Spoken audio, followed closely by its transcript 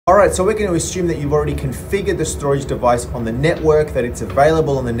All right, so we're going to assume that you've already configured the storage device on the network, that it's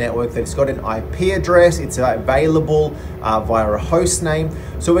available on the network, that it's got an IP address, it's available via a host name.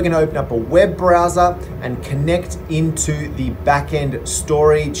 So we're going to open up a web browser and connect into the backend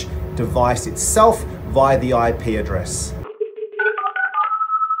storage device itself via the IP address.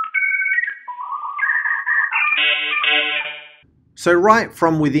 So right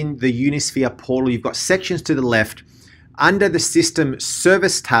from within the Unisphere portal, you've got sections to the left. Under the System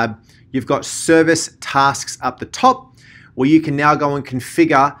Service tab, you've got Service Tasks up the top, where you can now go and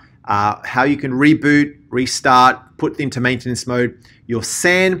configure how you can reboot, restart, put into maintenance mode your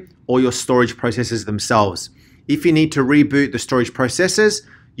SAN or your storage processes themselves. If you need to reboot the storage processes,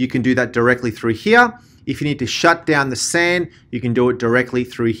 you can do that directly through here. If you need to shut down the SAN, you can do it directly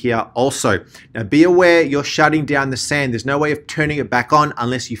through here also. Now be aware, you're shutting down the SAN. There's no way of turning it back on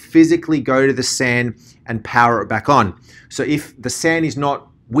unless you physically go to the SAN and power it back on. So if the SAN is not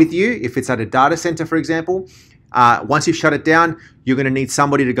with you, if it's at a data center, for example, once you've shut it down, you're going to need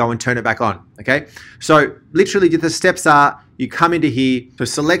somebody to go and turn it back on. Okay, so literally the steps are, you come into here, so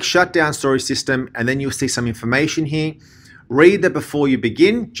select shutdown storage system, and then you'll see some information here. Read that before you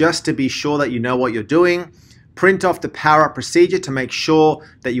begin, just to be sure that you know what you're doing. Print off the power up procedure to make sure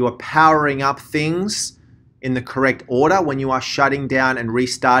that you are powering up things in the correct order when you are shutting down and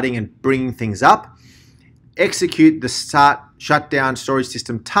restarting and bringing things up. Execute the start shutdown storage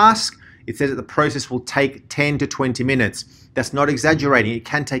system task. It says that the process will take 10 to 20 minutes. That's not exaggerating. It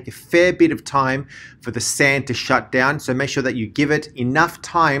can take a fair bit of time for the SAN to shut down. So make sure that you give it enough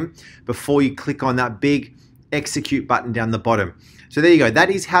time before you click on that big execute button down the bottom. So there you go. That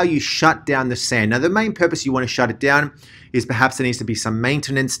is how you shut down the SAN. Now the main purpose you want to shut it down is perhaps there needs to be some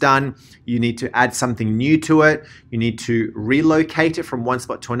maintenance done. You need to add something new to it. You need to relocate it from one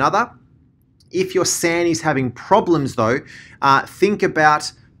spot to another. If your SAN is having problems though, think about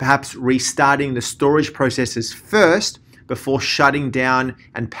perhaps restarting the storage processes first before shutting down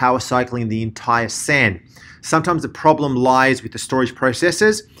and power cycling the entire SAN. Sometimes the problem lies with the storage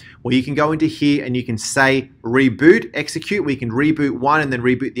processes. Well, you can go into here and you can say reboot, execute, where you can reboot one and then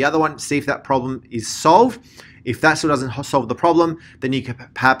reboot the other one, see if that problem is solved. If that still doesn't solve the problem, then you can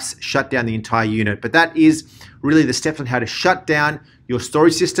perhaps shut down the entire unit. But that is really the steps on how to shut down your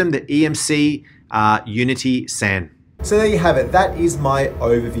storage system, the EMC Unity SAN. So there you have it. That is my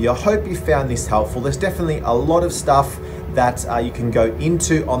overview. I hope you found this helpful. There's definitely a lot of stuff that you can go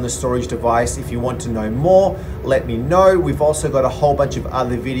into on the storage device. If you want to know more, let me know. We've also got a whole bunch of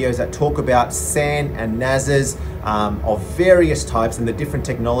other videos that talk about SAN and NASes of various types and the different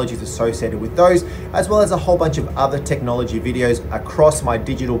technologies associated with those, as well as a whole bunch of other technology videos across my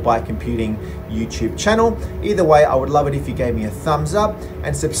Digital by Computing YouTube channel. Either way, I would love it if you gave me a thumbs up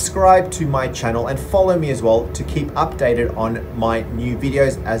and subscribe to my channel and follow me as well to keep updated on my new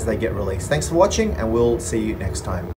videos as they get released. Thanks for watching, and we'll see you next time.